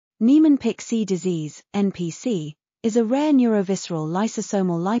Niemann-Pick C disease, NPC, is a rare neurovisceral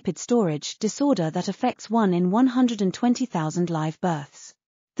lysosomal lipid storage disorder that affects 1 in 120,000 live births.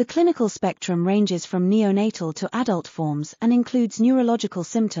 The clinical spectrum ranges from neonatal to adult forms and includes neurological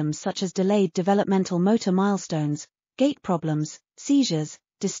symptoms such as delayed developmental motor milestones, gait problems, seizures,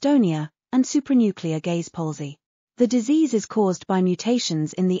 dystonia, and supranuclear gaze palsy. The disease is caused by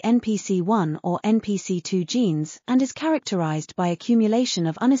mutations in the NPC1 or NPC2 genes and is characterized by accumulation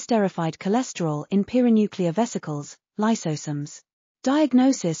of unesterified cholesterol in perinuclear vesicles, lysosomes.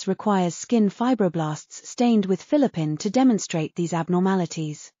 Diagnosis requires skin fibroblasts stained with philipin to demonstrate these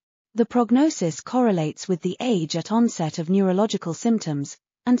abnormalities. The prognosis correlates with the age at onset of neurological symptoms,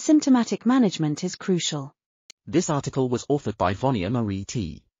 and symptomatic management is crucial. This article was authored by Vanier Marie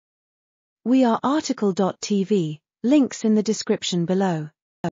T. We are RTCLTV, links in the description below.